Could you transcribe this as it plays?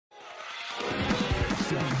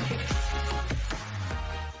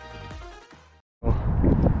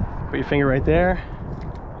Put your finger right there.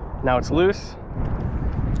 Now it's loose.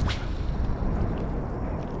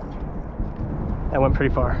 That went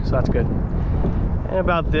pretty far, so that's good. And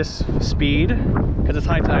about this speed, because it's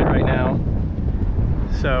high tide right now,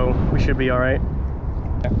 so we should be all right.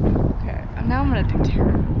 Okay, now I'm gonna do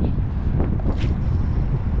terror.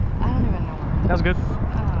 I don't even know where. That was good.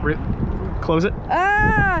 Close it.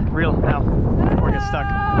 Ah! Reel now, before it gets stuck.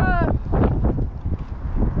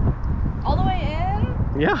 All the way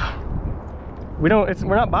in? Yeah. We're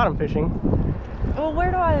not bottom fishing. Well, where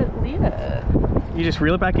do I leave it? You just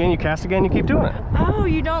reel it back in, you cast again, you keep doing it. Oh,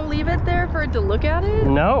 you don't leave it there for it to look at it?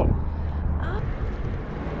 No.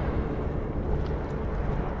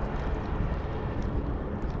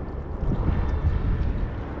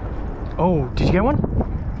 Oh, did you get one?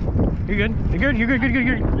 You're good. You're good. You're good. You're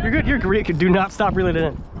good. You're good. You're good. Do not stop reeling it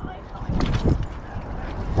in.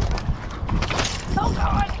 Oh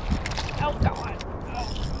God! Oh God!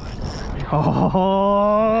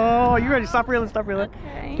 Oh, you ready? Stop reeling. Stop reeling.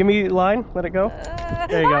 Okay. Give me line. Let it go.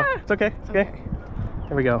 There you go. It's okay. It's okay.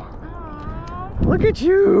 There we go. Aww. Look at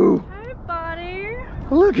you. Hi, buddy.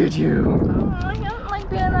 Look at you. Oh, I don't like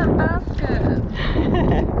being in that basket.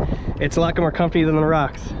 It's a lot more comfy than the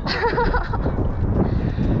rocks.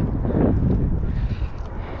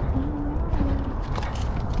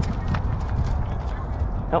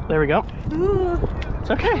 Oh, there we go. Ooh. It's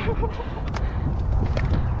okay.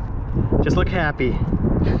 Just look happy. Wait,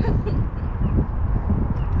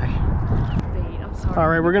 I'm sorry. All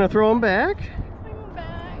right, we're gonna throw them back. I'm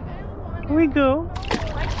back. I don't want Here we go. to.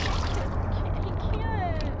 I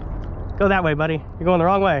can't. Go that way, buddy. You're going the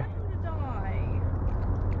wrong way. I'm gonna die.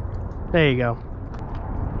 There you go.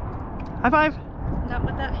 High five. Not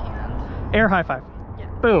with that hand. Air high five. Yeah.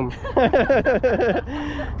 Boom.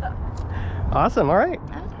 Awesome. All right.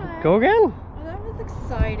 Okay. Go again. Well, that was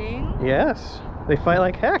exciting. Yes. They fight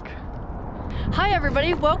like heck. Hi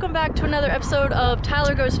everybody, welcome back to another episode of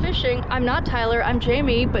Tyler Goes Fishing. I'm not Tyler, I'm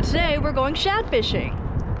Jamie, but today we're going shad fishing.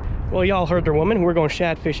 Well, y'all heard their woman. We're going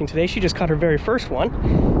shad fishing today. She just caught her very first one.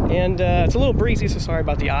 And it's a little breezy, so sorry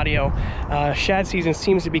about the audio. Shad season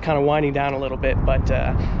seems to be kind of winding down a little bit, but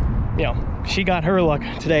you know, she got her luck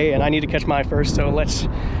today and I need to catch mine first, so let's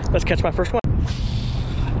catch my first one.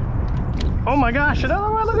 Oh my gosh,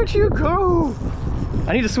 another one, look at you go!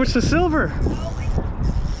 I need to switch to silver.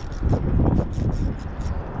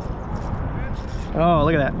 Oh,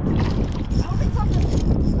 look at that.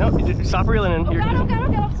 No, stop reeling in. Oh God, oh God, oh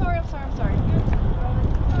God, I'm sorry.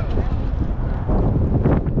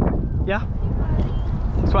 Yeah.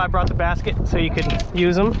 That's why I brought the basket, so you could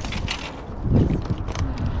use them.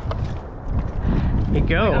 There you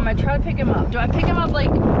go. I'm gonna try to pick him up. Do I pick him up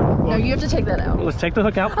like, no, you have to take that out. Let's take the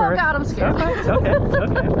hook out first. Oh God, I'm scared. It's okay, it's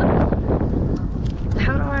okay.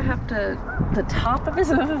 How do I have to, the top of his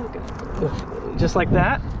hook? Just like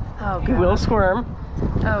that. Oh God. He will squirm.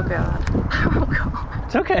 Oh God. Oh God.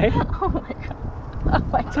 It's okay. Oh my God. Oh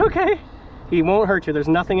my God. It's okay. He won't hurt you. There's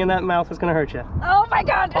nothing in that mouth that's gonna hurt you. Oh my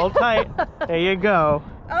God. Hold tight. There you go.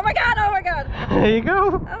 Oh my God, oh my God. There you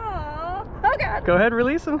go. Oh, oh God. Go ahead,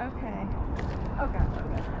 release him. Okay. Oh God, oh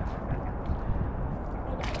God.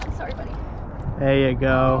 Oh God, I'm sorry, buddy. There you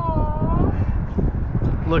go.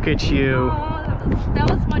 Aww. Look at you. Oh, that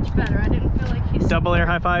was much better. I didn't feel like he's... Double air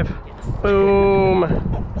high five. Yes. Boom.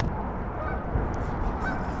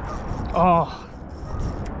 Oh.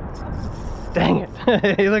 Dang it.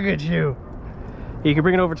 Hey, look at you. You can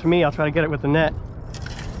bring it over to me. I'll try to get it with the net.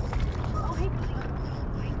 Oh, hey, buddy.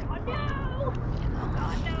 Oh, God, no. Oh,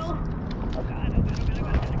 God, no. Oh, God, oh, God, oh, God, oh,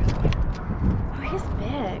 God, oh, God. Oh, he's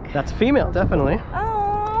big. That's a female, definitely.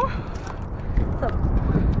 Oh. It's a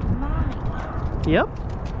mommy. Yep.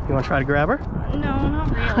 You want to try to grab her? No,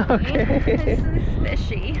 not really. Okay. This is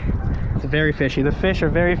fishy. It's very fishy. The fish are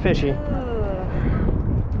very fishy. Ugh.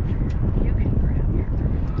 You can grab her.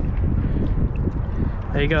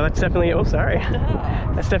 There you go. That's definitely, oh, sorry.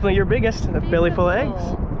 Oh. That's definitely your biggest. A belly full of eggs.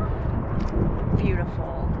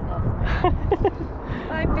 Beautiful. Lovely.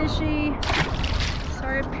 Bye, fishy.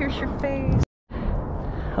 Sorry to pierce your face.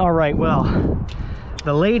 All right, well,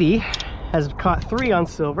 the lady has caught 3 on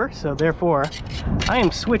silver, so therefore I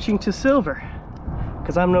am switching to silver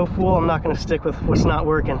because I'm no fool. I'm not going to stick with what's not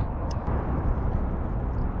working.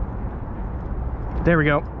 There we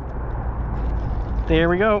go. There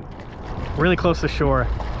we go. Really close to shore.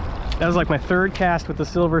 That was like my 3rd cast with the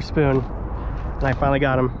silver spoon, and I finally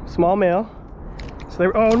got him. Small male. So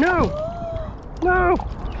there. Oh no! No!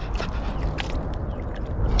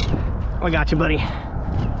 I got you, buddy.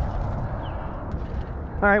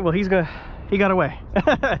 All right, well, he got away.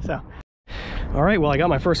 So All right, well, I got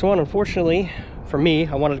my first one. Unfortunately, for me,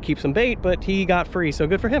 I wanted to keep some bait, but he got free, so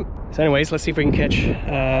good for him. So anyways, let's see if we can catch,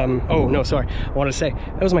 oh, no, sorry. I wanted to say,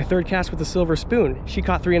 that was my third cast with the silver spoon. She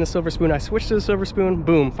caught 3 in the silver spoon. I switched to the silver spoon.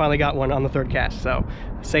 Boom, finally got one on the third cast. So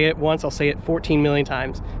say it once, I'll say it 14 million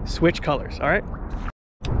times. Switch colors, all right?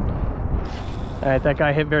 All right, that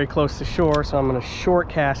guy hit very close to shore, so I'm gonna short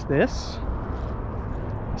cast this.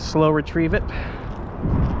 Slow retrieve it.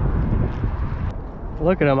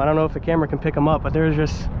 Look at him. I don't know if the camera can pick him up, but there's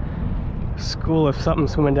just a school of something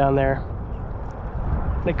swimming down there.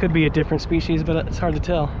 It could be a different species, but it's hard to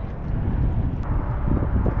tell.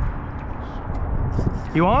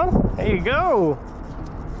 You on? There you go.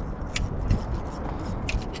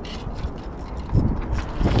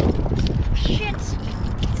 Shit.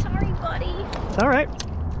 Sorry, buddy. It's all right.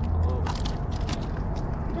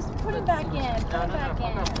 Just put it back in. Put it back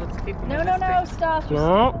in. Let's keep him No, stop. Just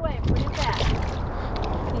No. step away. Put it back.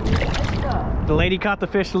 Let's go. The lady caught the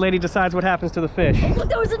fish. The lady decides what happens to the fish. Oh, look,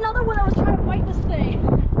 there was another one. I was trying to bite this thing.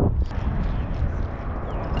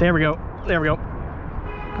 There we go. There we go.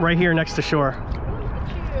 Right here next to shore. Oh,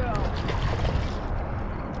 look at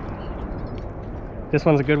you. This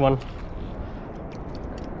one's a good one.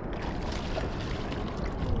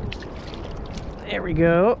 There we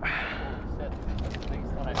go.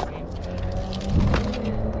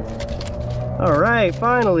 All right,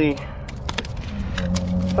 finally.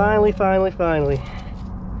 Finally.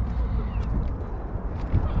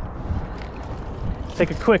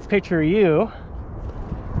 Take a quick picture of you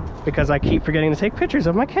because I keep forgetting to take pictures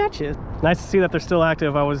of my catches. Nice to see that they're still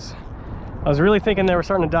active. I was really thinking they were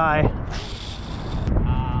starting to die.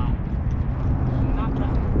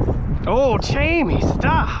 Oh, Jaime,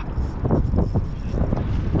 stop!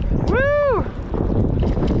 Woo!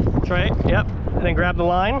 That's right, yep. And then grab the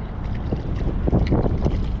line.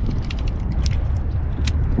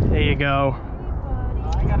 There you go. I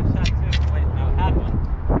got a shot too. Wait, no, I had one.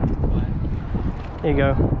 There you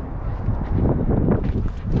go.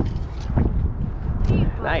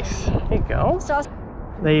 Nice. There you go.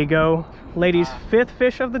 There you go. Ladies' 5th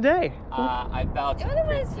fish of the day. I vouch for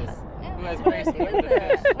Princess. Who has What very do you split want the to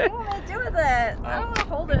fish. do with it? What do you want me to do with it? I don't want to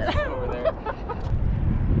hold it. Over there.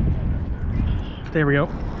 There we go.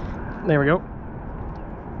 There we go.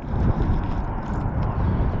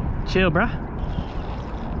 Chill, bruh.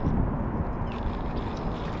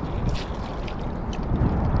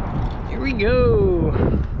 Here we go.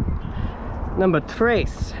 Number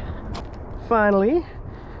trace. Finally,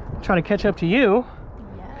 try to catch up to you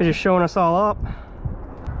because you're showing us all up.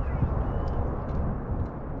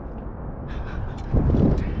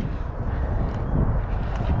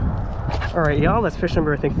 All right, y'all, that's fish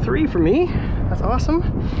number, I think, 3 for me. That's awesome.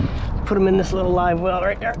 Put him in this little live well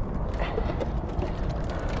right there.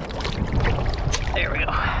 There we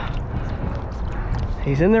go.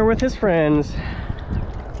 He's in there with his friends.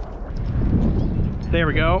 There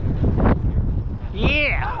we go.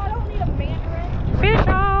 Yeah! Oh, I don't need a mandarin. Fish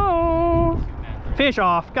on! Fish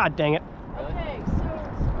off. God dang it. Okay, so...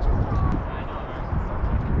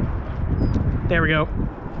 There we go.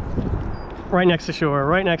 Right next to shore,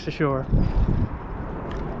 right next to shore.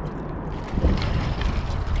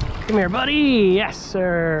 Come here, buddy. Yes,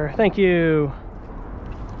 sir. Thank you.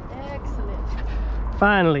 Excellent.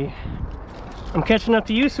 Finally. I'm catching up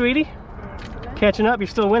to you, sweetie. Catching up. You're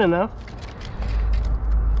still winning, though.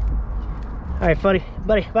 All right, buddy.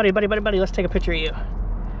 Let's take a picture of you.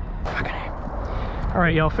 Fucking A. All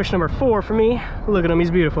right, y'all. Fish number 4 for me. Look at him.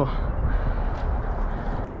 He's beautiful.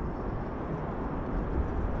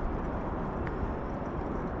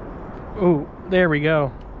 Ooh, there we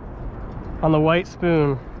go. On the white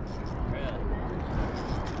spoon.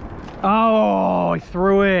 Oh, he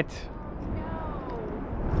threw it.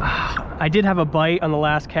 I did have a bite on the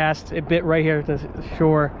last cast. It bit right here at the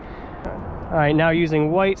shore. All right, now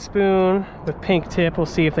using white spoon with pink tip. We'll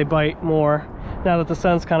see if they bite more. Now that the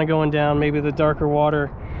sun's kind of going down, maybe the darker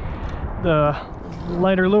water, the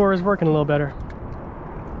lighter lure is working a little better.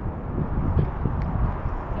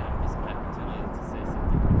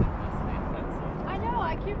 I know,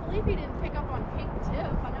 I can't believe he didn't pick up on pink tip.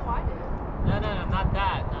 I know I did. No, not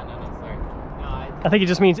that. No, sorry. No, I think it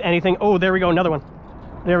just means anything. Oh, there we go, another one.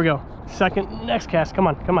 There we go. Second, next cast. Come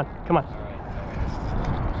on. Come on.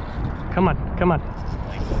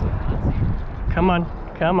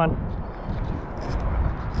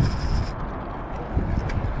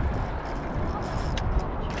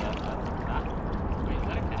 Wait, is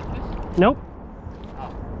that a catfish? Nope.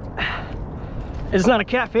 Oh. It's not a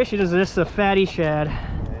catfish. It is just a fatty shad. Hey,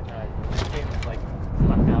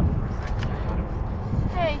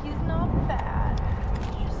 he's not fat.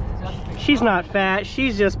 She's not fat.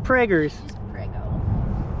 She's just preggers. She's preggers.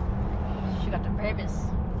 babies.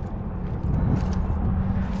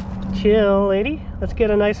 Chill, lady. Let's get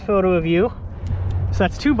a nice photo of you. So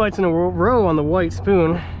that's 2 bites in a row on the white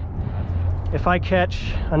spoon. If I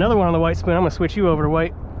catch another one on the white spoon, I'm gonna switch you over to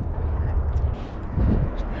white.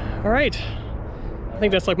 All right. I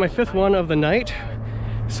think that's like my 5th one of the night.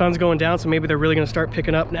 Sun's going down, so maybe they're really gonna start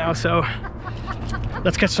picking up now. So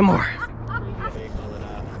let's catch some more.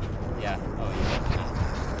 Yeah.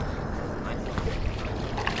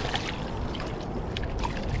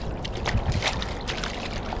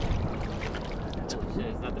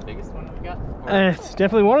 Is that the biggest one we got? It's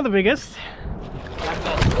definitely one of the biggest.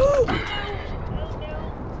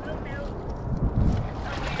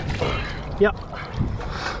 Yep.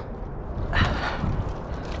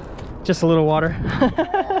 Just a little water. It's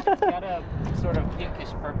got a sort of pinkish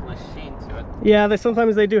purplish sheen to it. Yeah,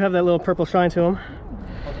 sometimes they do have that little purple shine to them.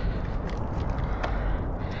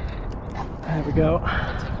 There we go.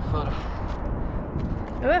 I'll take a photo.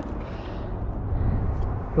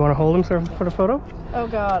 You want to hold him for the photo? Oh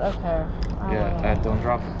God. Okay. Yeah. Don't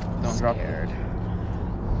drop. Don't drop.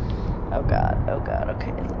 Oh God. Oh God.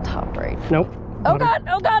 Okay, it's the top right. Nope. Oh God.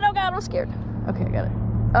 Oh God. Oh God. I'm scared. Okay, I got it.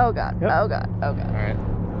 Oh God. Yep. Oh God. Oh God. All right.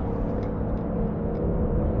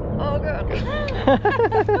 Oh God.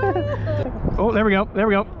 Oh, there we go. There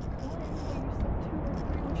we go.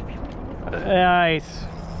 Nice.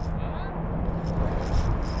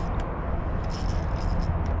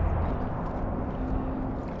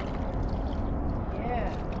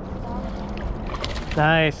 Yeah.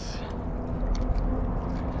 Nice.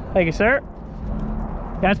 Thank you, sir.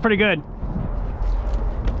 That's pretty good.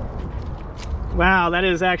 Wow, that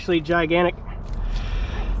is actually gigantic.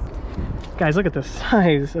 Guys, look at the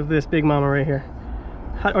size of this big mama right here.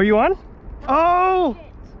 Are you on? Oh!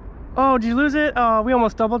 Oh, did you lose it? Oh, we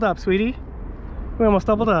almost doubled up, sweetie. We almost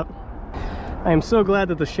doubled up. I am so glad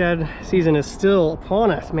that the shad season is still upon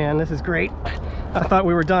us, man. This is great. I thought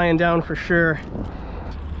we were dying down for sure.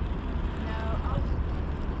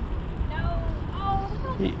 No. Oh,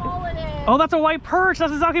 look how small it is. Oh, that's a white perch.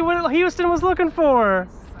 That's exactly what Houston was looking for.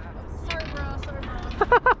 Sorry, bro. Sorry,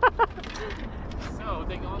 bro. So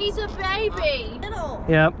they go. He's a baby. Little.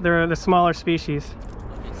 Yep, they're the smaller species.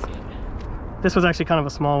 Let me see. This was actually kind of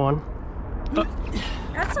a small one.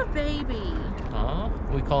 That's a baby.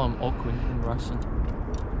 We call him okun in Russian.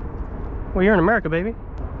 Well, you're in America, baby.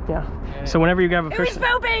 Yeah. So whenever you grab a It fish, was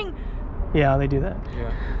pooping. yeah, they do that.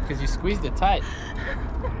 Yeah. Because you squeezed it tight.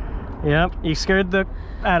 Yep, you scared the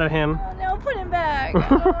out of him. Oh no, put him back. I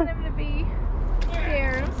don't want him to be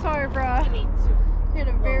scared. I'm sorry, bro.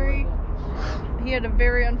 He had a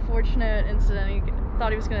very unfortunate incident. He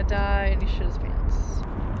thought he was gonna die and he shit his pants.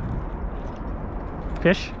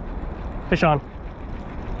 Fish? Fish on.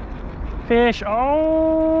 Fish.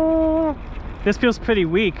 Oh! This feels pretty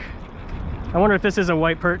weak. I wonder if this is a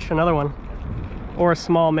white perch, another one. Or a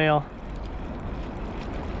small male.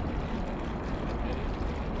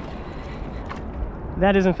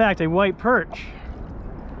 That is in fact a white perch.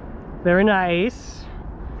 Very nice.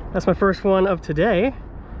 That's my first one of today.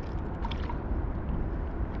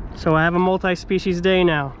 So I have a multi-species day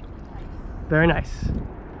now. Very nice.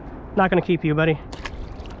 Not gonna keep you, buddy.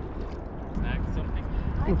 Snag something.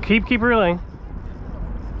 Keep reeling.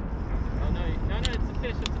 Oh no, it's a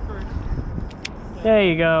fish, it's a perch. There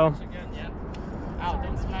you go. Fish again, yeah. Ow,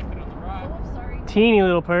 don't smack it on the rod. Oh, I'm sorry. Teeny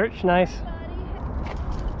little perch, nice. Buddy.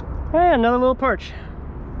 Hey, another little perch.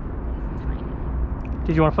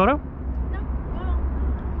 Did you want a photo? No.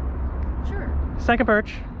 Well, sure. Second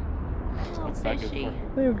perch. Little What's that good fishy. for?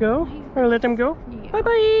 There you go. Or let them go. Yeah.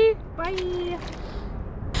 Bye-bye. Bye.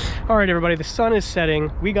 All right, everybody, the sun is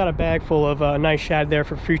setting. We got a bag full of nice shad there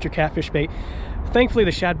for future catfish bait. Thankfully,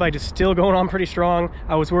 the shad bite is still going on pretty strong.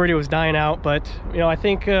 I was worried it was dying out, but you know, I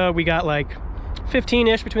think we got like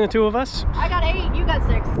 15-ish between the two of us. I got 8. You got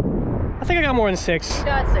 6. I think I got more than 6. You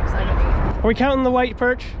got 6. I got 8. Are we counting the white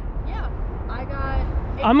perch? Yeah. I got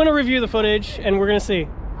 8. I'm gonna review the footage and we're gonna see.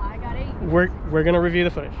 I got 8. We're gonna review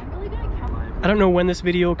the footage. I'm really gonna count. I don't know when this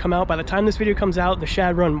video will come out. By the time this video comes out, the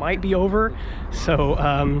shad run might be over. So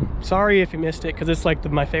sorry if you missed it, because it's like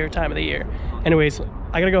my favorite time of the year. Anyways,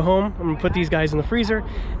 I gotta go home. I'm gonna put these guys in the freezer,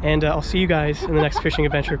 and I'll see you guys in the next fishing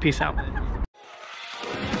adventure. Peace out.